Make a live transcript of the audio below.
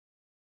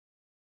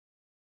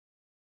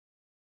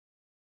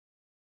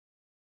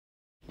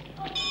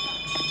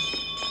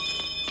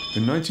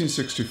In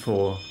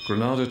 1964,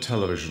 Granada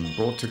Television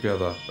brought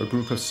together a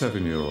group of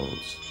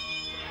 7-year-olds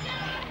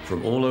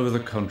from all over the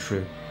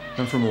country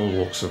and from all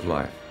walks of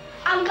life.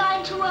 I'm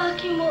going to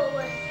work in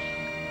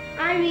Woolworths.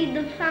 I read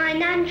the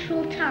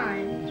Financial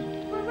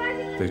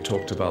Times. They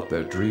talked about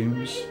their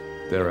dreams,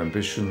 their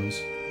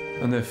ambitions,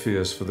 and their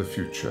fears for the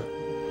future.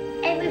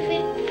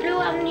 Everything flew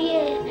up in the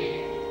air.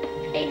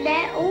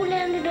 It all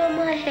landed on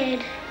my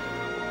head.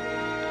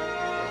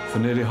 For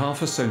nearly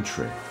half a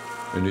century,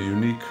 in a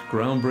unique,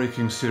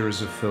 groundbreaking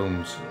series of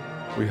films,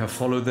 we have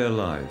followed their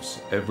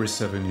lives every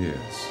 7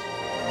 years.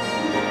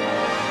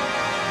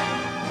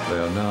 They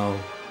are now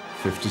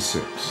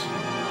 56.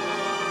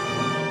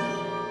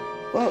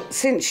 Well,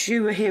 since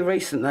you were here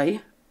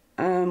recently,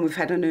 we've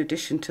had a new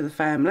addition to the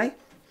family.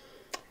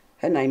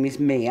 Her name is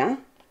Mia.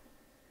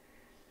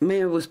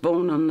 Mia was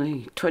born on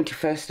the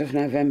 21st of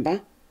November,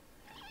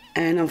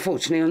 and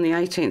unfortunately on the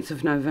 18th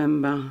of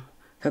November,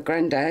 her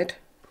granddad,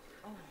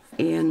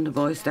 Ian, the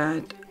boy's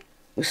dad,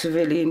 was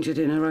severely injured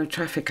in a road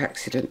traffic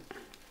accident.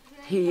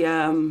 He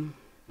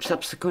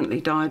subsequently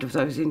died of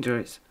those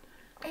injuries.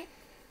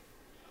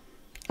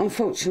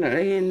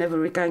 Unfortunately, he never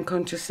regained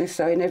consciousness,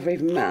 so he never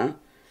even met her.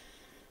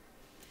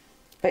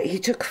 But he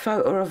took a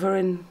photo of her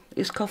in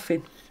his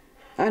coffin.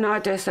 And I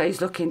dare say he's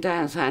looking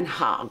down saying,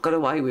 ha, got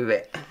away with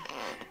it.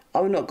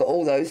 I've not got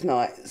all those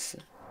nights.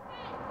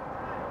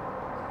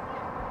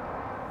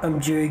 I'm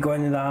due to go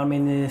into the army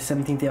on the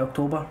 17th of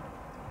October,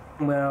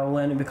 where I'll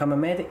learn to become a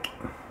medic.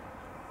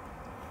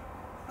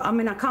 I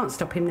mean, I can't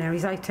stop him now.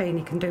 He's 18,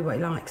 he can do what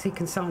he likes. He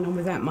can sign on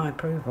without my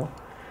approval.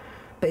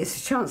 But it's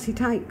a chance he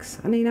takes,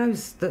 and he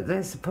knows that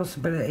there's a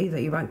possibility that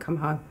he won't come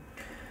home.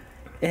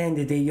 At the end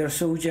of the day, you're a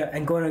soldier,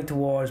 and going out to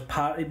war is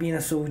part of being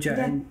a soldier,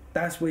 Yeah. and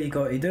that's what you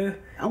got to do.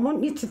 I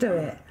want you to do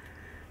it,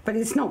 but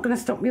it's not going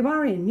to stop me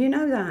worrying. You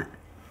know that.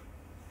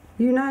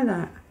 You know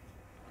that.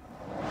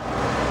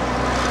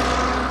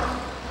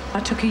 I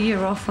took a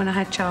year off when I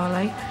had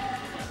Charlie,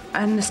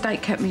 and the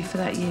state kept me for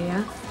that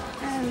year.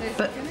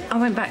 But I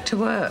went back to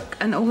work,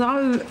 and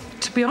although,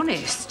 to be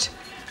honest,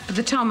 by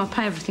the time I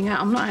pay everything out,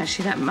 I'm not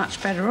actually that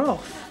much better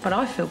off, but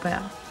I feel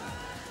better.